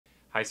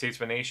Hi,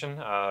 Statesman Nation.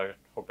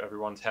 Hope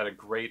everyone's had a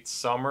great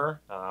summer.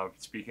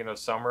 Speaking of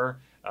summer,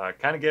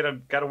 kind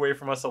of got away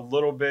from us a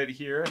little bit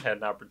here. Had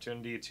an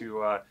opportunity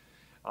to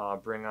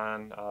bring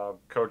on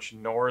Coach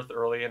North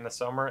early in the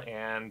summer,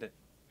 and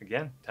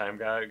again, time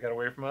got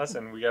away from us,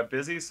 and we got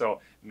busy.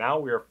 So now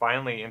we are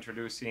finally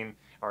introducing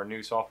our new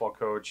softball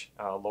coach,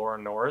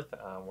 Laura North.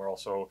 We're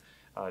also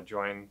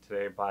joined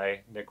today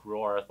by Nick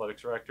Rule, our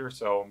athletics director.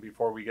 So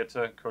before we get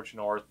to Coach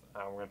North,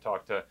 we're going to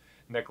talk to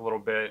Nick a little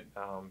bit.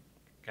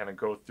 Kind of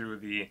go through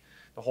the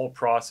whole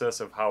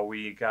process of how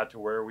we got to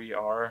where we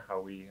are,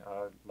 how we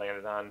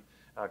landed on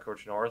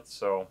Coach North.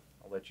 So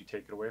I'll let you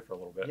take it away for a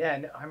little bit. Yeah,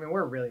 no, I mean,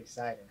 we're really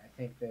excited. I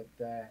think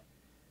that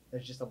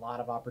there's just a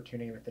lot of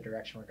opportunity with the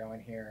direction we're going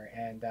here.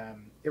 And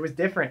it was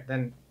different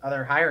than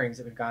other hirings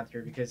that we've gone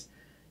through because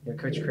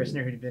Coach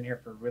Christner, who'd been here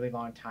for a really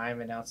long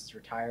time, announced his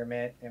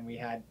retirement, and we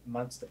had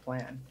months to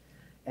plan.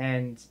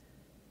 And,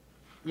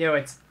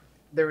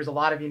 there was a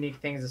lot of unique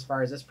things as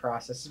far as this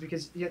process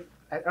because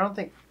I don't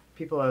think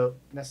people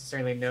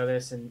necessarily know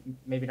this and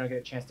maybe don't get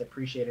a chance to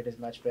appreciate it as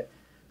much, but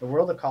the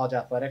world of college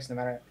athletics, no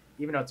matter,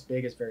 even though it's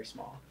big, is very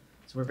small.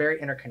 So we're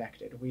very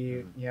interconnected.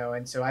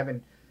 And so I've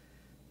been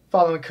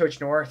following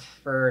Coach North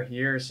for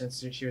years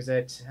since she was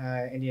at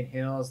Indian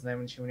Hills, and then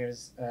when she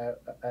was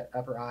at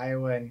Upper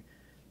Iowa, and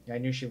I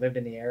knew she lived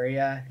in the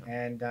area,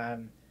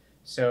 and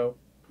so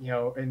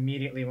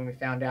immediately when we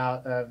found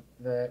out of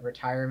the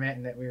retirement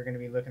and that we were going to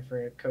be looking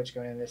for a coach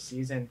going into this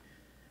season,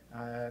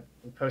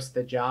 we posted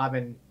the job,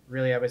 and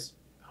really I was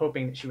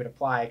hoping that she would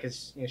apply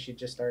because she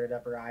just started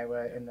Upper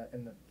Iowa in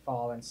the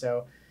fall, and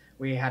so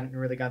we hadn't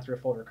really gone through a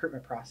full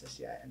recruitment process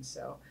yet, and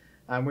so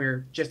we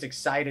were just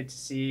excited to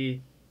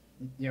see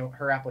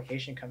her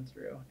application come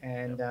through,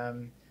 and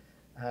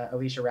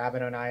Alicia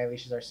Rabideau and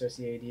Alicia's our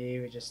associate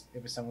AD.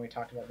 It was something we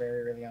talked about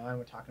very early on.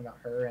 We're talking about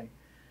her, and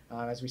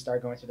as we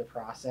started going through the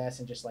process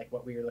and just like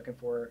what we were looking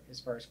for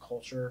as far as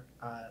culture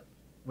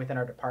within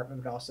our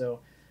department, but also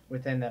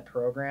within that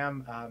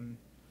program,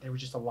 there was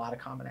just a lot of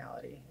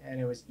commonality, and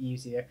it was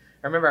easy. I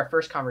remember our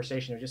first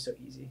conversation, it was just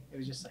so easy. It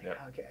was just like,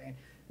 okay. And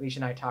Alicia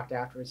and I talked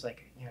afterwards,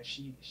 like,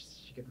 she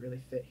could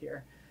really fit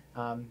here.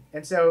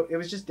 And so it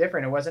was just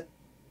different. It wasn't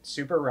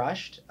super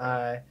rushed.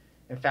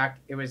 In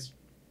fact, it was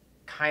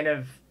kind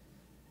of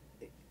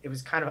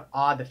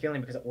odd, the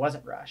feeling, because it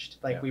wasn't rushed.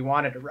 Like we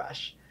wanted to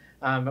rush,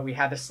 but we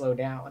had to slow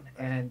down,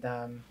 and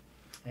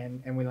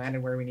we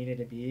landed where we needed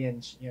to be.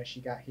 And she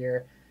got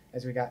here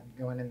as we got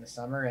going in the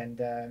summer, and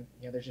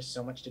there's just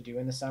so much to do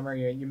in the summer.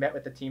 You met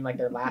with the team like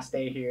their last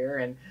day here,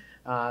 and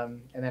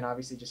then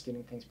obviously just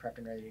getting things prepped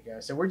and ready to go.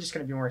 So we're just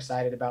going to be more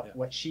excited about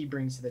what she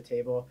brings to the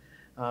table.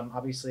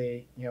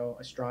 Obviously,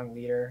 a strong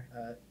leader,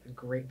 a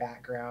great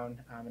background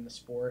in the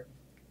sport,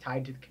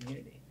 tied to the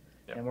community.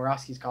 And we're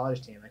Oski's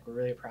college team. Like, we're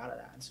really proud of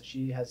that. And so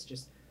she has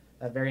just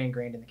very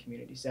ingrained in the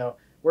community. So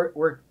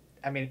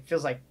it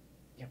feels like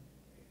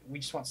we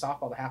just want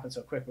softball to happen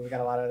so quick, but we got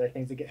a lot of other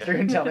things to get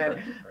through until then.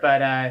 Right.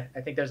 But I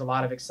think there's a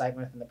lot of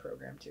excitement within the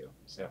program too.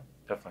 So. Yeah,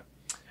 definitely.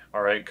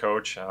 All right,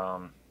 Coach.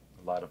 A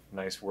lot of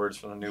nice words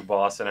from the new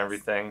boss and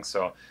everything.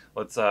 So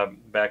let's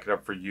back it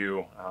up for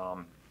you.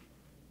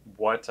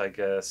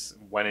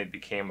 When it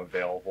became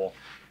available,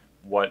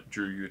 what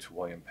drew you to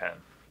William Penn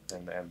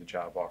and the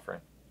job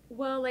offering?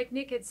 Well, like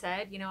Nick had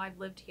said, I've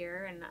lived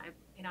here, and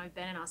I've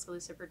been in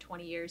Oskaloosa for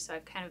 20 years, so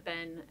I've kind of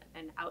been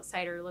an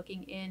outsider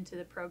looking into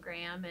the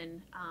program,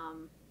 and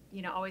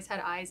always had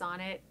eyes on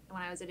it. When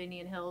I was at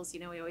Indian Hills,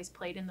 we always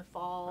played in the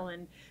fall,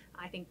 and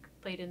I think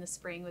played in the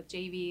spring with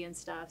JV and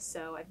stuff.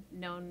 So I've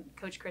known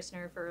Coach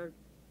Christner for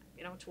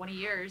 20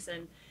 years,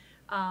 and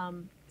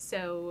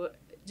so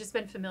just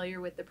been familiar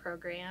with the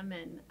program,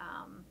 and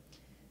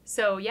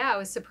so I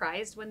was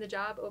surprised when the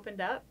job opened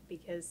up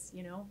because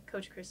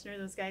Coach Christner,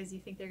 those guys, you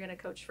think they're going to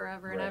coach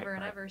forever and ever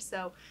and ever.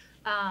 So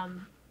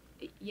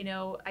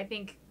I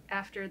think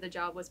after the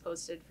job was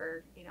posted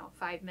for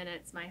 5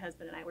 minutes, my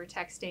husband and I were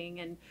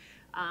texting, and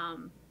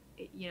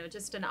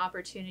just an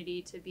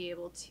opportunity to be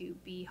able to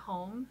be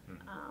home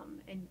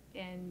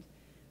and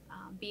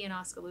be in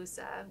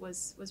Oskaloosa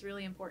was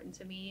really important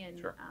to me,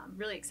 and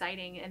really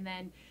exciting. And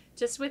then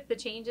just with the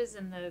changes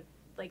and the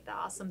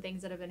awesome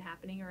things that have been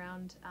happening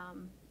around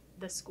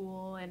the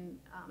school, and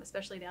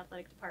especially the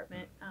athletic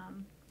department,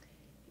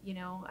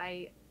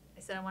 I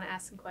said I want to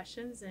ask some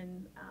questions,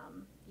 and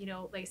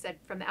like I said,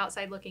 from the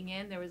outside looking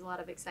in, there was a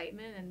lot of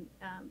excitement and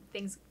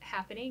things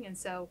happening, and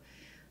so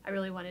I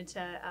really wanted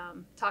to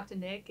talk to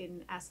Nick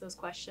and ask those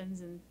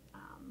questions,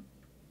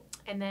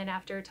 and then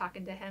after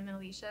talking to him and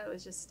Alicia, it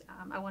was just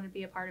I wanted to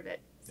be a part of it.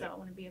 So I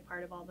want to be a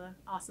part of all the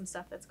awesome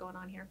stuff that's going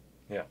on here.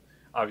 Yeah.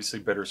 Obviously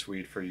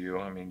bittersweet for you.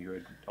 I mean, you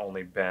had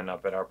only been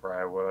up at Upper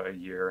Iowa a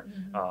year.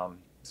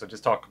 So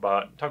just talk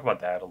about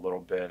that a little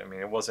bit. I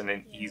mean, it wasn't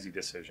an easy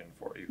decision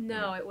for you.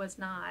 No, it was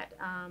not,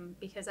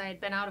 because I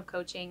had been out of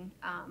coaching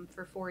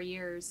for 4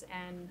 years,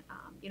 and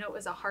it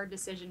was a hard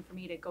decision for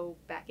me to go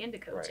back into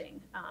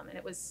coaching, and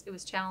it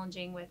was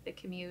challenging with the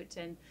commute,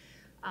 and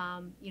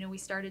we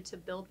started to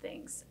build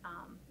things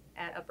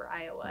at Upper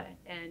Iowa,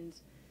 and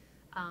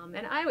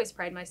I always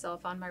pride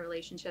myself on my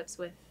relationships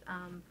with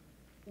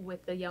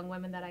with the young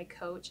women that I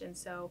coach. And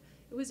so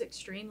it was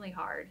extremely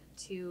hard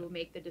to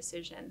make the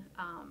decision,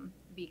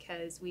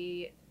 because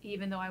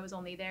even though I was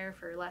only there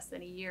for less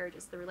than a year,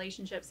 just the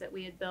relationships that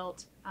we had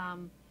built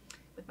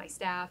with my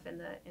staff and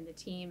the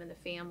team and the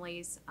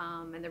families,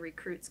 and the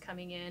recruits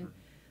coming in.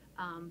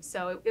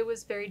 So it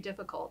was very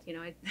difficult.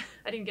 I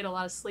didn't get a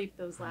lot of sleep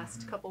those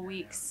last couple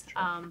weeks.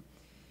 Sure.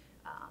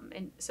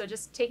 And so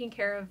just taking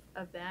care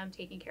of them,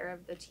 taking care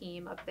of the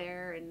team up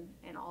there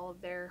and all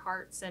of their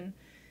hearts and,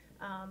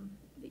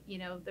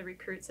 the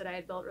recruits that I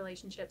had built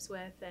relationships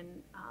with.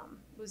 And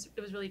it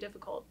was really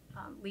difficult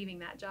leaving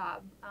that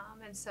job.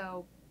 And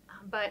so,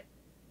 but,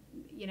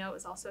 it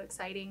was also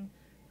exciting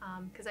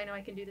because I know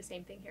I can do the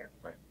same thing here.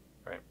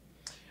 Right.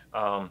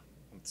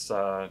 Let's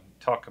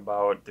talk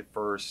about the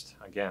first,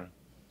 again,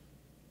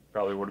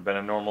 probably would have been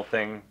a normal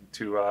thing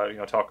to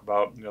talk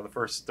about the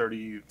first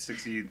 30,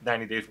 60,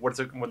 90 days. What's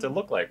it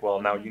look like? Well,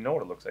 now you know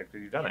what it looks like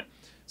because you've done it.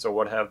 So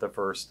what have the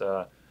first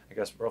I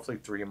guess roughly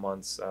 3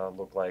 months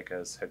look like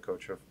as head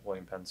coach of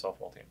William Penn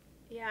softball team?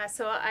 Yeah,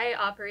 so I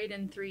operate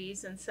in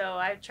threes, and so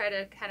I try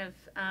to kind of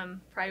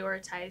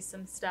prioritize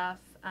some stuff.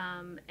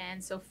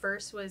 And so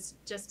first was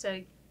just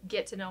to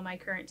get to know my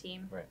current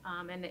team, right.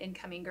 And the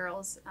incoming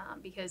girls,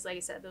 because like I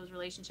said, those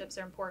relationships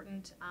are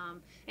important,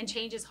 and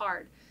change is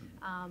hard,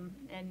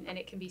 and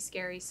it can be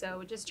scary.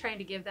 So just trying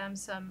to give them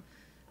some,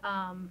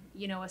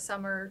 a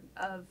summer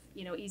of,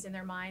 easing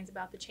their minds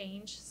about the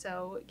change.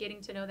 So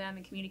getting to know them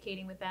and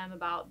communicating with them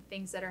about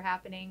things that are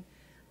happening,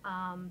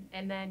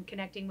 and then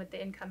connecting with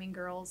the incoming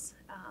girls.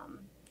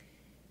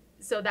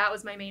 So that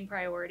was my main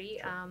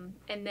priority.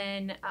 And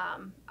then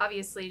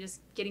obviously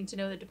just getting to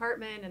know the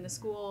department and the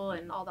school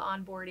and all the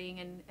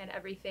onboarding and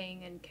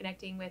everything, and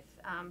connecting with,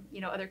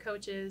 other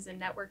coaches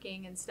and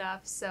networking and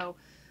stuff. So,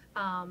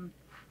 and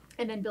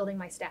then building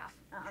my staff,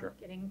 Sure.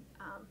 getting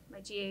my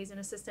GAs and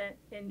assistant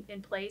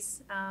in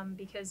place,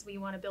 because we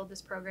want to build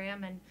this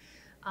program and,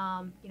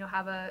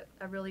 have a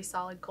really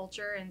solid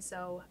culture. And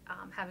so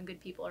having good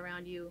people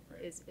around you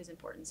right. is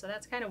important. So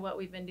that's kind of what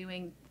we've been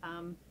doing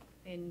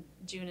in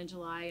June and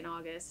July and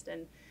August,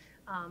 and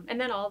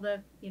then all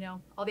the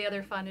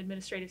other fun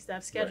administrative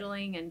stuff,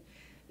 scheduling, right.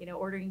 and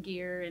ordering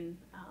gear, and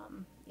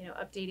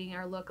updating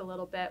our look a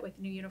little bit with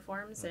new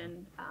uniforms,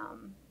 and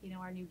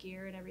our new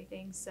gear and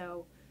everything.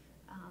 So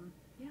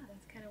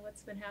that's kind of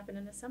what's been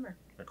happening this summer.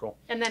 Very cool.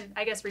 And then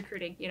I guess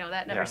recruiting,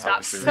 that never Yeah,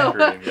 stops. So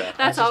yeah.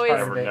 that's always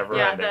never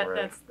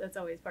ending, that's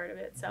always part of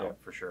it. So yeah,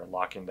 for sure,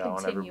 locking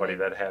down everybody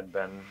that had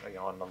been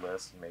on the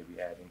list and maybe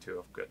adding to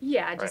it. Good.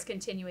 Yeah, just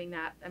continuing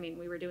that. I mean,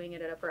 we were doing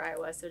it at Upper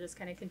Iowa, so just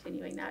kind of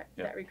continuing that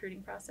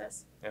recruiting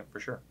process. Yeah,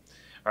 for sure.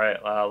 All right,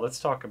 let's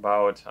talk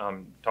about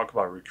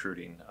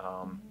recruiting.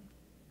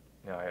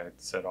 I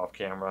said off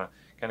camera,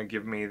 kind of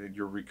give me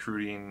your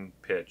recruiting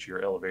pitch,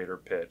 your elevator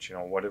pitch.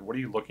 What are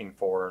you looking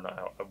for in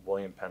a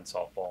William Penn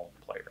softball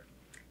player?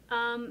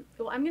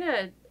 Well, I'm going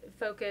to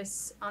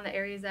focus on the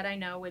areas that I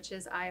know, which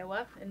is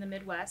Iowa in the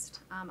Midwest.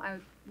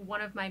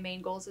 One of my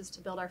main goals is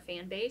to build our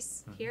fan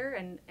base here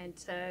and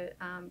to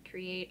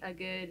create a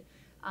good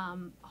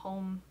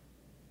home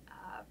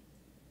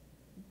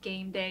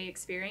game day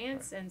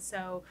experience. Right. And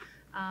so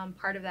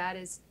part of that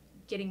is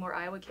getting more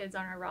Iowa kids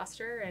on our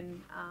roster,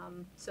 and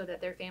so that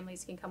their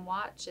families can come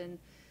watch. And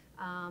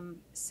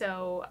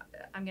so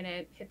I'm going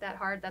to hit that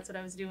hard. That's what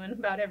I was doing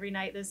about every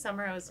night this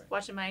summer. I was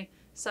watching my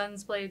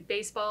sons play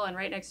baseball, and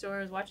right next door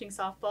I was watching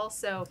softball.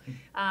 So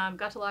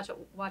got to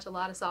watch a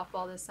lot of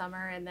softball this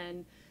summer, and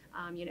then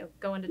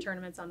going to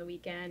tournaments on the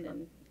weekend,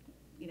 and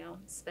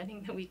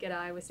spending the week at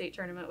Iowa State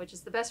tournament, which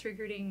is the best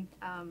recruiting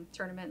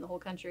tournament in the whole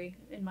country,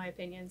 in my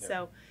opinion. Yeah.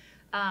 So,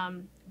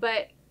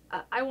 but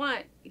I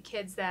want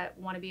kids that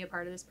want to be a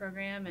part of this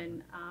program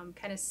and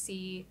kind of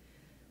see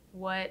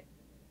what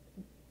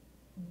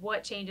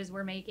changes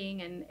we're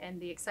making and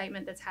the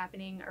excitement that's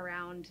happening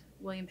around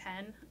William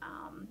Penn,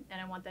 and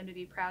I want them to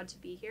be proud to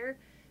be here.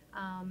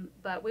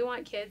 But we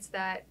want kids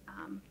that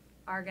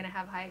are going to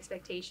have high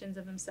expectations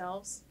of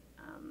themselves,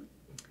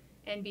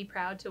 and be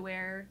proud to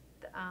wear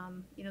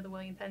the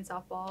William Penn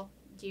softball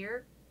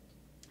gear.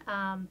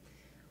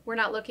 We're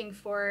not looking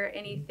for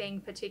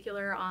anything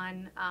particular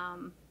on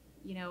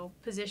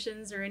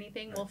positions or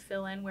anything. Right. We'll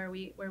fill in where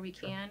we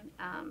can,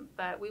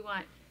 but we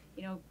want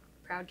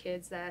proud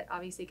kids that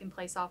obviously can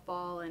play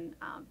softball. And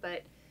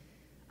but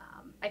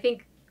I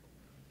think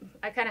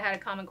I kind of had a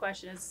common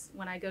question is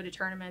when I go to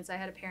tournaments, I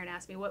had a parent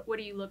ask me, what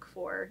do you look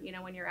for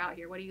when you're out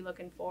here? What are you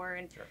looking for?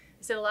 And sure.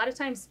 I said a lot of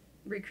times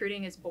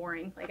recruiting is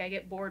boring. Like I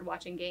get bored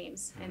watching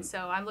games. And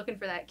so I'm looking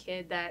for that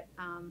kid that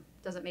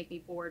doesn't make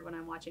me bored when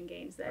I'm watching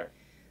games, that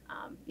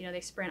right. They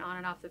sprint on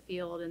and off the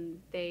field, and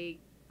they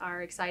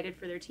are excited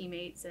for their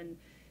teammates, and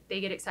they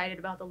get excited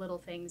about the little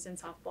things in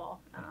softball,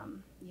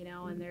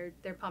 and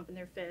they're pumping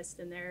their fist,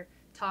 and they're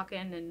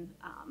talking, and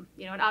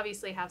and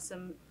obviously have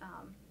some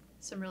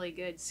really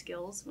good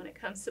skills when it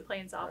comes to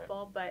playing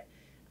softball, right.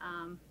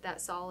 But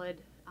that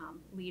solid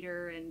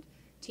leader and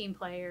team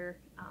player,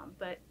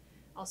 but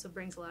also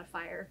brings a lot of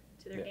fire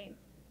to their game.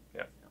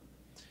 Yeah.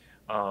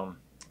 So.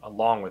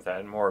 Along with that,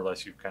 and more or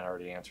less you've kind of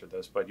already answered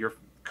this, but your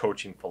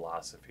coaching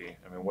philosophy?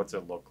 I mean, what's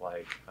it look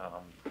like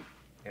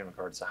in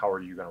regards to how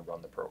are you going to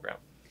run the program?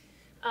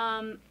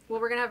 Well,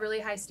 we're going to have really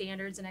high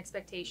standards and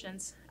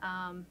expectations.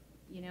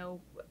 You know,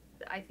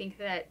 I think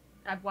that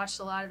I've watched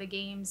a lot of the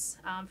games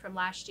from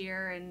last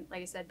year and,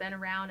 like I said, been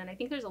around. And I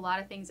think there's a lot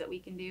of things that we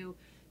can do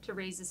to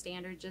raise the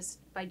standard just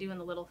by doing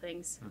the little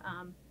things.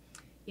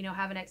 You know,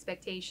 having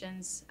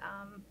expectations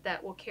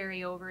that will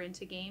carry over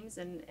into games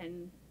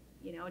and,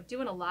 you know,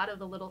 doing a lot of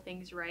the little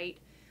things right.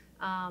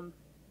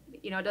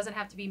 You know, it doesn't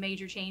have to be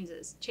major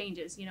changes.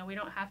 You know, we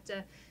don't have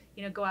to,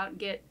 you know, go out and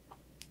get,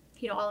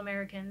 you know,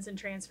 All-Americans and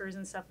transfers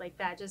and stuff like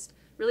that. Just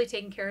really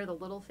taking care of the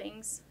little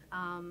things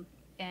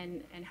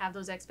and have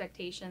those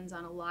expectations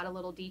on a lot of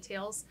little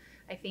details,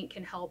 I think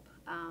can help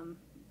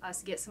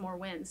us get some more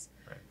wins.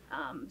 Right.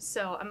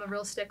 So I'm a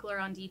real stickler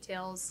on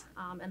details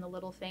and the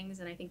little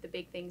things, and I think the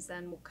big things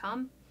then will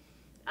come.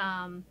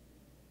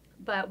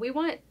 But we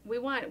want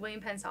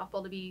William Penn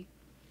softball to be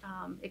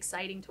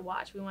exciting to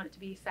watch. We want it to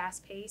be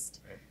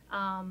fast-paced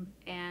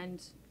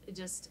and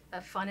just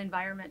a fun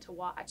environment to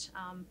watch.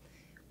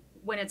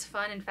 When it's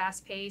fun and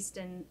fast-paced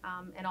and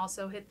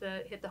also hit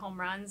the home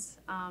runs,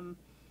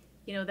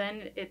 you know,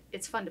 then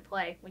it's fun to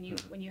play when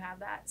you have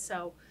that.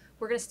 So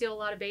we're going to steal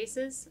a lot of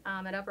bases.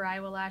 At Upper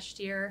Iowa last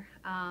year,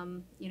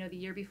 you know, the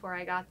year before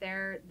I got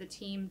there, the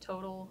team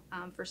total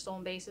for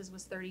stolen bases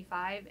was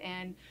 35,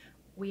 and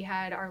we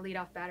had our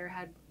leadoff batter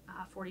had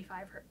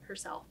 45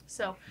 herself.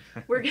 So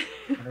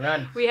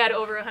we had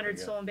over 100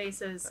 stolen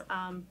bases.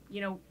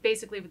 You know,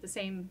 basically with the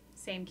same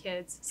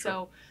kids.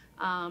 Sure.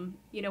 So,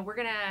 you know, we're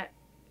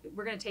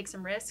gonna take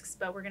some risks,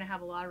 but we're gonna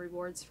have a lot of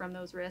rewards from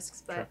those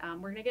risks. But Sure.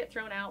 We're gonna get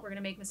thrown out. We're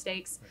gonna make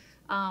mistakes,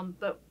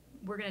 but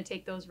we're gonna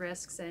take those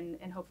risks,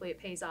 and hopefully it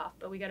pays off.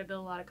 But we got to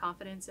build a lot of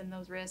confidence in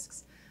those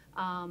risks,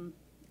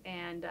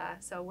 and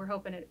so we're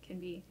hoping it can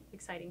be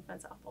exciting, fun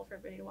softball for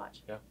everybody to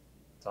watch. Yeah,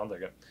 sounds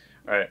like it.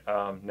 All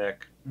right,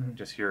 Nick.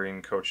 Just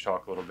hearing Coach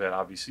talk a little bit.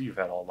 Obviously, you've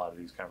had a lot of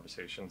these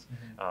conversations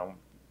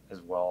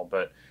as well.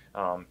 But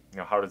you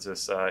know, how does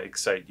this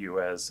excite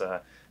you as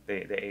the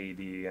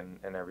AED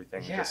and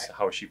everything? Yeah. Just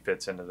how she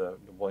fits into the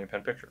William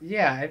Penn picture.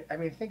 Yeah, I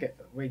mean,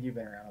 Wade, you've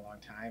been around a long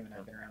time, and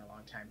I've been around a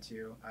long time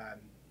too.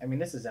 I mean,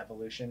 this is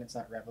evolution. It's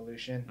not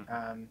revolution.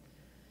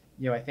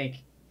 You know, I think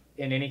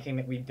in anything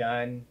that we've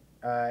done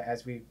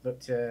as we look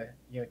to,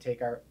 you know,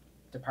 take our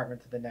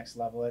department to the next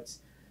level, it's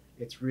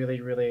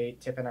really, really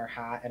tipping our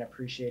hat and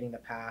appreciating the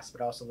past,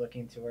 but also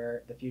looking to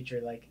where the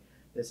future. Like,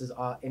 this is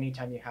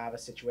anytime you have a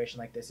situation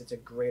like this, it's a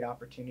great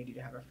opportunity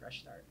to have a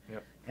fresh start.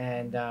 Yep.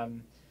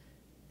 And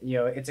you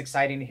know, it's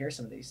exciting to hear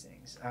some of these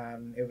things.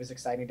 It was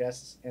exciting to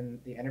us in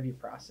the interview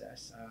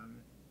process.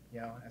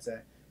 You know, as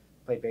a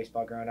played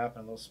baseball growing up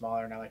and a little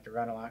smaller, and I like to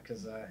run a lot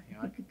because you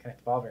know, I can connect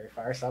the ball very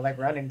far, so I like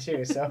running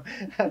too. So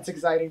that's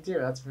exciting too.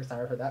 That's the first time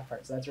I've heard that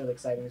part, so that's really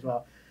exciting as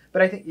well.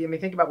 But I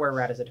mean, think about where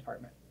we're at as a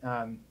department.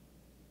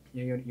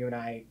 You and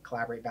I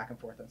collaborate back and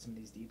forth on some of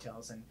these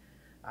details, and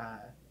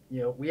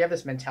you know, we have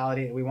this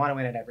mentality that we want to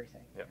win at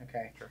everything. Yep.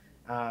 Okay. Sure.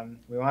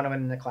 We want to win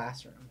in the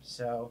classroom.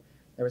 So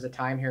there was a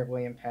time here at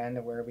William Penn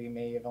where we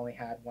may have only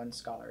had one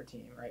scholar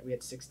team, right? We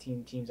had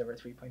 16 teams over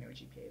 3.0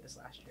 GPA this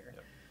last year.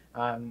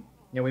 Yep.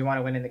 You know, we want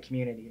to win in the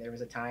community. There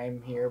was a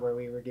time here where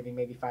we were giving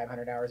maybe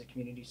 500 hours of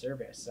community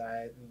service.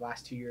 The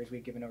last 2 years,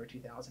 we've given over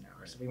 2,000 hours.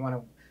 Right. So we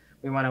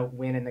want to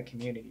win in the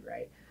community,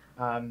 right?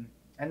 And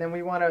then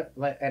we want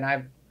to and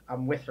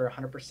I'm with her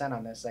 100%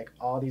 on this. Like,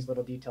 all these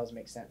little details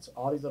make sense. So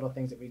all these little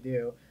things that we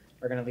do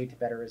are going to lead to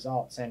better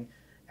results. And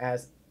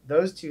as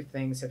those two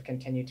things have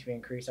continued to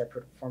increase our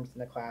performance in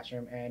the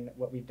classroom and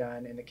what we've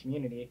done in the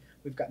community,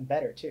 we've gotten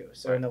better too.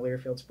 So right. In the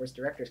Learfield Sports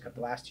Directors Cup,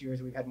 the last 2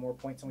 years, we've had more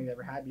points than we've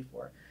ever had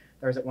before.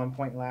 There was at one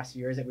point in the last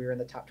years that we were in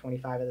the top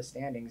 25 of the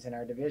standings in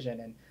our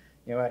division. And,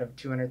 you know, out of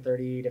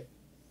 230 to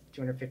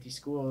 250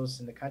 schools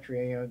in the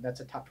country, you know, that's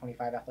a top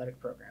 25 athletic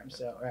program,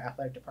 so, or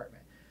athletic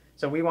department.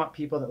 So we want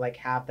people that like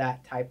have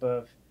that type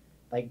of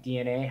like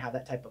DNA, have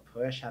that type of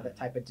push, have that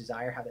type of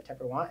desire, have that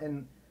type of want.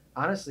 And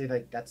honestly,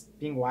 like, that's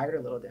being wired a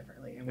little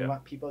differently. And we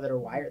want people that are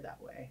wired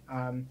that way.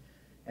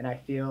 And I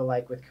feel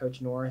like with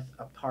Coach North,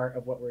 a part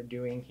of what we're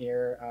doing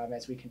here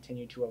as we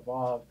continue to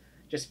evolve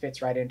just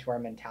fits right into our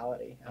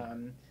mentality.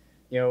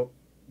 You know,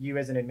 you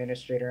as an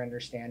administrator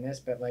understand this,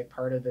 but like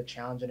part of the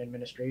challenge in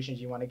administration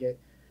is you want to get,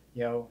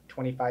 you know,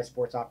 25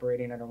 sports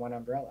operating under one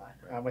umbrella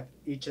with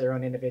each of their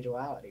own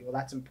individuality. Well,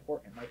 that's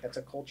important. Like, that's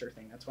a culture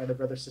thing. That's why the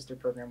brother-sister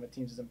program with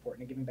teams is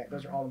important. And giving back,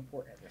 those are all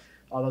important.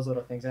 All those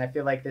little things. And I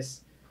feel like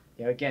this,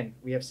 you know, again,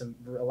 we have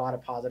a lot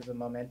of positive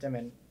momentum,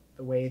 and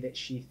the way that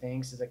she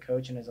thinks as a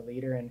coach and as a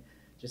leader and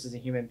just as a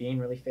human being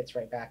really fits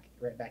right back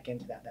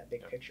into that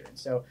big picture. And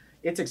so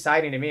it's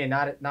exciting to me, and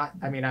not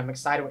I mean, I'm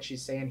excited what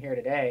she's saying here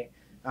today.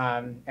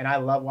 And I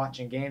love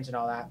watching games and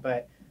all that,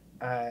 but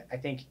I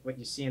think what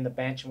you see in the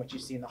bench and what you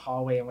see in the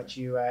hallway and what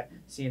you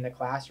see in the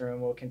classroom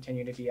will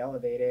continue to be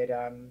elevated.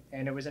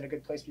 And it was in a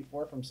good place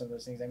before from some of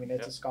those things. I mean,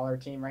 it's a scholar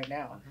team right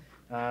now,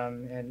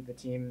 and the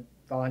team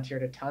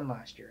volunteered a ton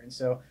last year. And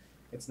so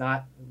it's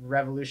not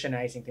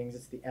revolutionizing things.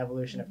 It's the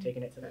evolution of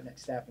taking it to that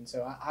next step. And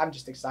so I'm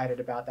just excited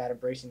about that,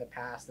 embracing the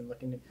past and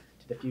looking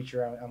to the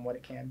future on what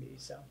it can be.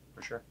 So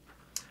For sure.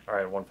 All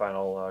right, one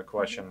final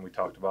question. We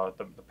talked about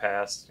the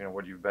past,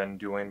 what you've been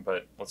doing,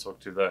 but let's look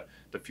to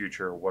the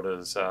future.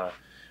 What's the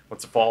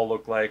fall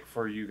look like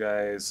for you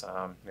guys?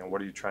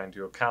 What are you trying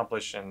to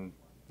accomplish? And,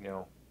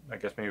 I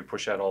guess maybe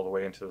push that all the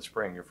way into the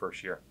spring, your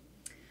first year.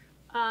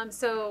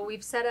 So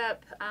we've set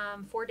up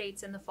 4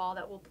 dates in the fall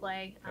that we'll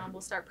play.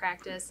 We'll start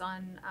practice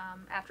on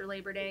after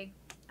Labor Day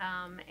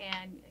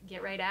and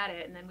get right at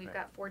it. And then we've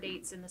got 4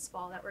 dates in this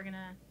fall that we're going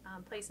to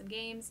play some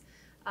games.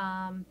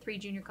 3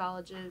 junior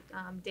college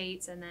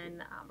dates, and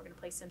then we're going to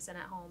play Simpson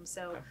at home.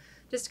 So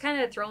just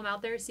kind of throw them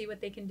out there, see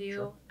what they can do.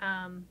 Sure.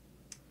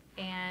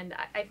 And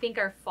I think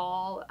our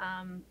fall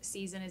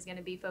season is going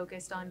to be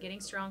focused on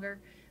getting stronger,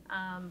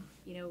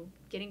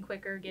 getting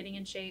quicker, getting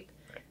in shape.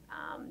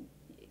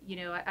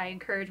 I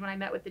encourage, when I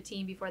met with the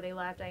team before they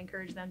left, I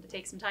encouraged them to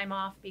take some time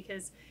off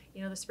because,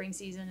 the spring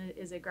season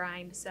is a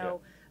grind.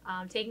 So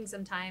taking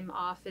some time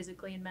off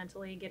physically and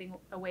mentally, getting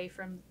away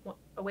from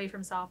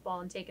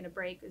softball and taking a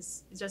break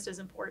is just as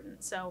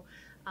important. So,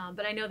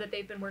 but I know that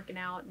they've been working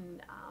out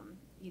and,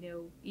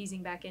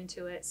 easing back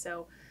into it.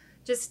 So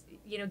just,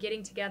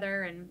 getting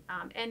together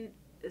and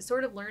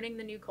sort of learning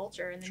the new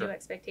culture and the Sure. new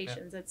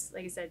expectations. It's,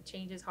 like I said,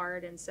 change is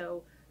hard. And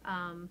so,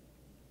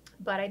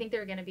 but I think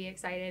they're going to be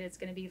excited. It's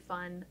going to be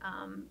fun.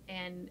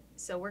 And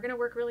so we're going to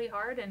work really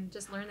hard and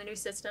just learn the new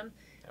system.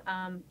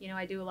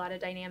 I do a lot of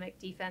dynamic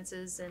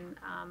defenses and,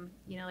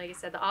 like I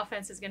said, the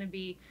offense is going to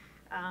be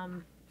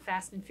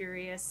fast and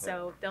furious.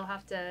 So they'll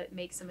have to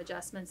make some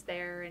adjustments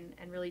there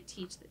and really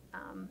teach,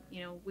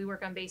 we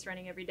work on base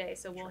running every day.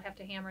 So we'll have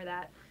to hammer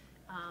that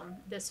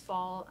this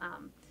fall,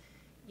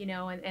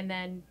 and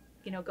then,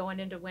 going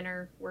into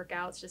winter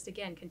workouts, just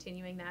again,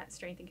 continuing that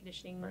strength and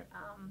conditioning,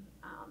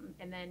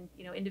 and then,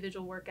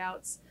 individual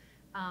workouts,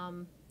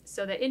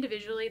 so that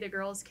individually the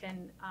girls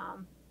can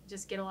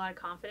just get a lot of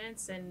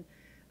confidence. And,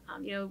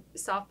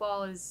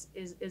 softball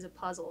is a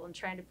puzzle, and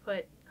trying to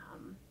put,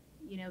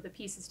 the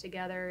pieces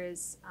together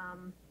is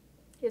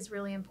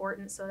really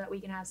important so that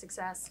we can have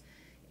success.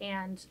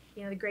 And,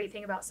 the great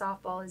thing about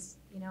softball is,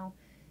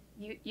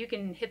 you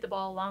can hit the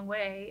ball a long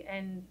way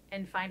and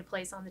find a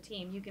place on the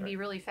team. You can be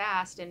really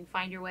fast and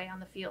find your way on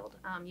the field.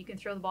 You can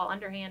throw the ball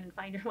underhand and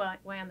find your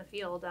way on the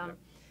field.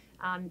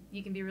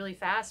 You can be really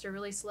fast or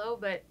really slow,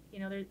 but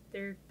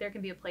there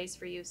can be a place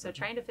for you. So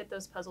trying to fit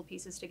those puzzle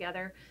pieces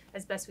together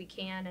as best we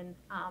can,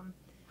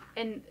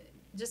 and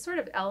just sort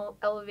of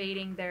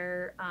elevating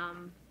their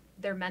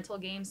mental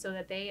game so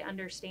that they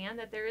understand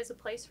that there is a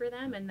place for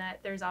them and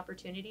that there's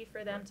opportunity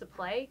for them to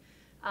play.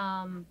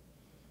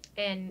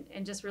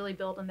 And just really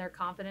build on their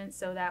confidence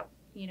so that,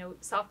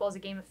 softball is a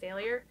game of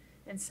failure.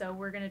 And so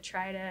we're going to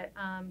try to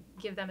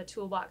give them a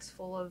toolbox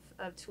full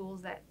of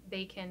tools that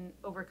they can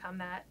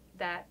overcome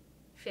that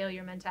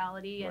failure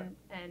mentality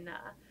and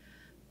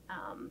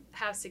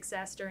have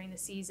success during the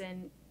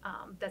season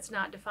that's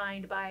not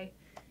defined by,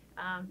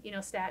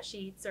 stat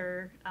sheets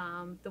or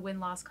the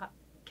win-loss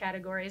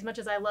category. As much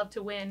as I love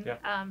to win,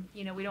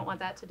 we don't want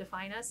that to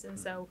define us. And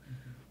so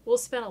we'll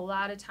spend a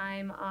lot of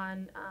time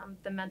on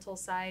the mental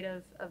side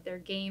of their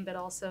game, but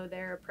also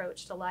their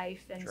approach to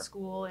life and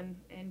school and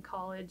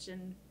college,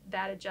 and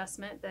that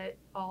adjustment that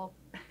all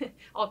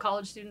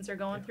college students are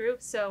going through.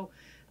 So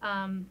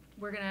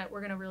we're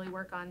gonna really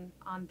work on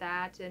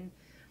that. And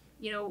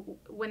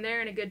when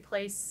they're in a good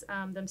place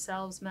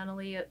themselves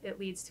mentally, it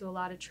leads to a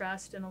lot of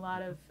trust and a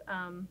lot of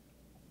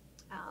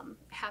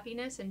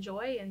happiness and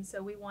joy. And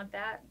so we want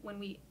that when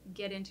we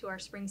get into our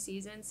spring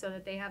season, so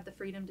that they have the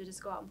freedom to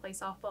just go out and play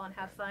softball and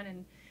have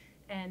fun.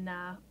 And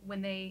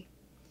when they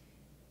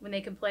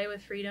can play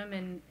with freedom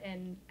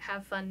and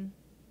have fun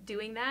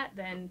doing that,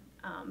 then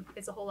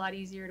it's a whole lot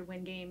easier to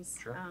win games.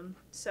 Sure.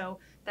 So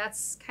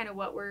that's kind of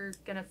what we're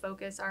going to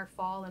focus our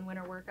fall and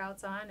winter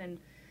workouts on.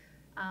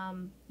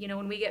 And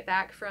when we get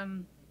back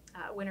from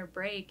winter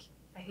break,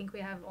 I think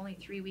we have only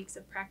 3 weeks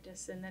of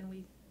practice, and then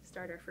we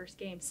start our first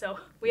game. So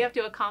we have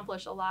to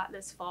accomplish a lot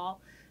this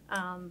fall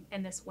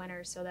and this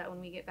winter, so that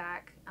when we get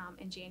back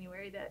in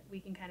January, that we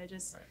can kind of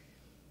just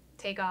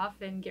take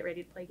off and get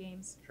ready to play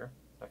games. Sure,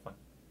 have fun.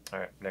 All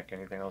right, Nick,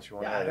 anything else you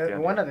want to add? At the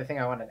end one other thing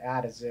I wanted to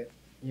add is that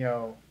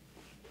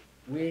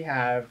we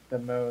have the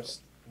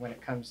most, when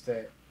it comes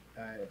to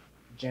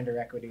gender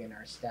equity in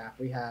our staff.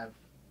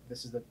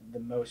 This is the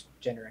most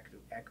gender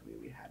equity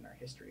we've had in our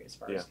history as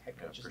far as head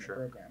coaches in the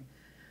program.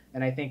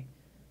 And I think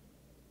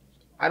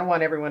I don't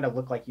want everyone to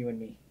look like you and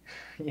me,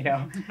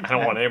 I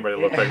don't want anybody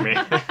to look like me.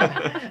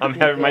 I'm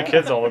having my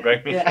kids all look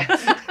like me.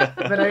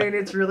 But I mean,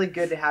 it's really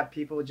good to have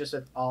people just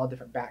with all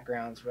different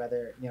backgrounds,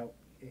 whether,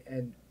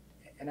 and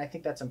I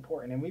think that's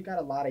important. And we've got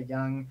a lot of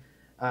young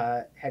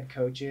head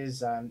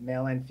coaches,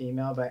 male and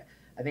female, but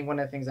I think one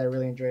of the things I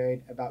really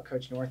enjoyed about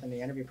Coach North in the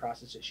interview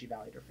process is she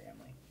valued her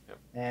family. Yep.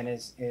 And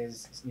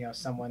is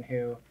someone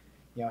who,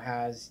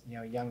 has,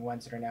 young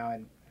ones that are now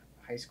in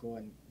high school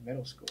and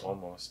middle school.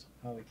 Almost.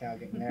 Holy cow,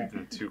 getting there.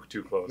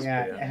 too close.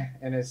 Yeah,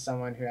 and as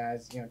someone who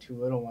has 2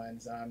 little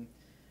ones,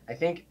 I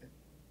think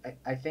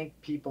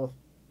people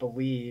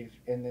believe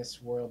in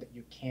this world that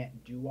you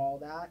can't do all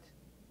that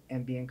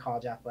and be in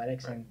college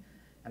athletics. Right.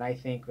 And I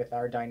think with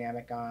our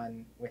dynamic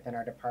within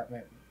our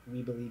department,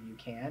 we believe you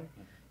can.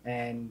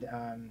 And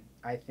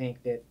I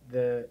think that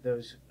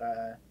those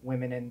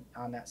women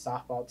on that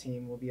softball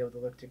team will be able to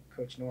look to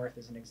Coach North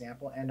as an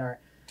example, and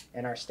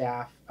our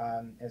staff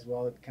as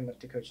well can look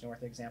to Coach North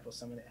as an example.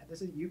 Someone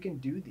that you can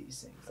do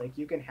these things. Like,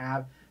 you can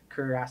have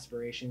career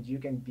aspirations. You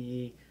can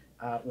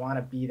want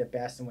to be the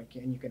best, and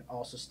you can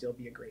also still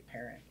be a great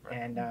parent.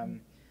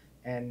 Right.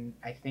 And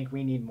I think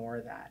we need more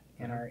of that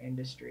in our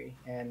industry.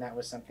 And that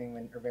was something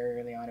when, or very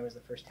early on, it was the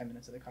first 10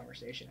 minutes of the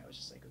conversation. I was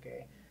just like,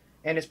 okay.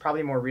 And it's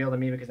probably more real to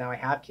me because now I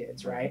have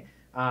kids, right?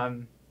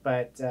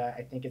 But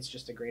I think it's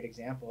just a great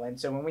example. And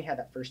so when we had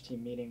that first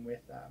team meeting with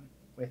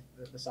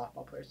the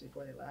softball players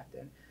before they left,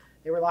 and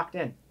they were locked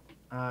in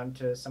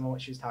to some of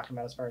what she was talking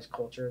about as far as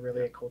culture,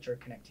 really a culture of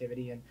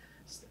connectivity and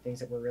things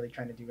that we're really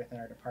trying to do within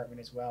our department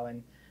as well.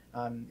 And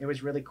it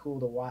was really cool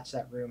to watch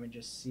that room and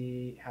just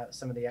see how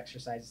some of the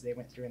exercises they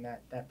went through in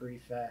that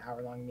brief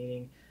hour-long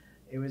meeting.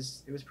 It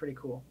was pretty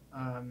cool.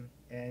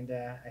 And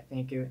I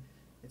think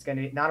it's going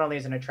to be, not only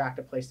is it an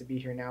attractive place to be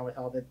here now with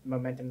all the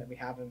momentum that we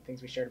have and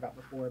things we shared about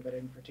before, but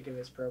in particular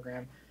this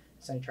program,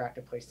 it's an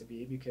attractive place to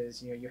be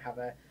because you have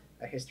a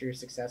history of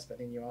success, but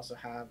then you also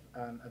have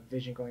a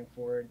vision going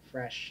forward,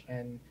 fresh,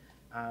 and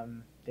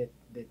that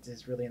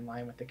is really in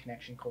line with the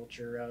connection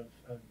culture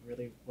of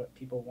really what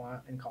people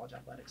want in college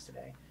athletics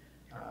today.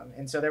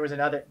 And so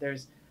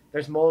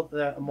there's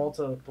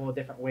multiple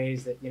different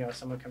ways that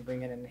someone can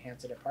bring in and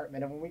enhance a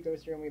department. And when we go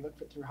through and we look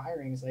through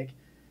hirings, like,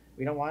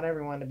 we don't want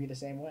everyone to be the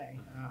same way,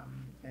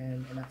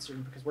 and that's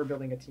certain because we're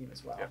building a team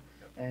as well. Yep.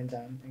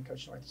 And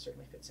Coach North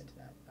certainly fits into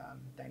that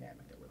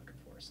dynamic that we're looking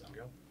for. So.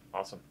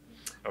 Awesome.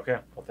 Okay.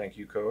 Well, thank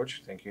you,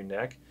 Coach. Thank you,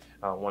 Nick.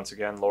 Once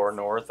again, Laura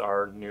North,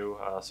 our new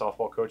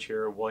softball coach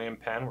here at William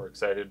Penn. We're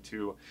excited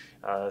to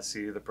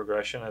see the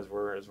progression as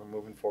we're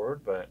moving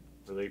forward, but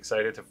really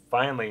excited to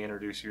finally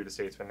introduce you to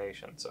Statesman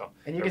Nation.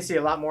 And you can see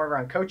a lot more of her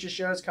on coaches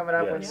shows coming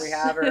up once we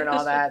have her and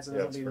all that. So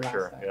this will be the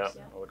last time. Yeah,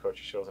 all the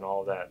coaches shows and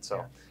all of that.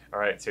 So, all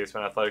right,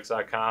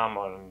 statesmanathletics.com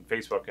on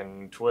Facebook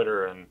and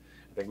Twitter, and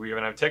I think we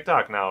even have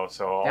TikTok now.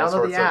 So all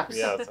sorts of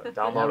so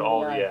download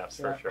all the apps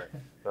for sure.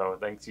 So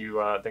thank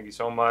you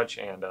so much,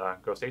 and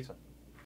go Statesman.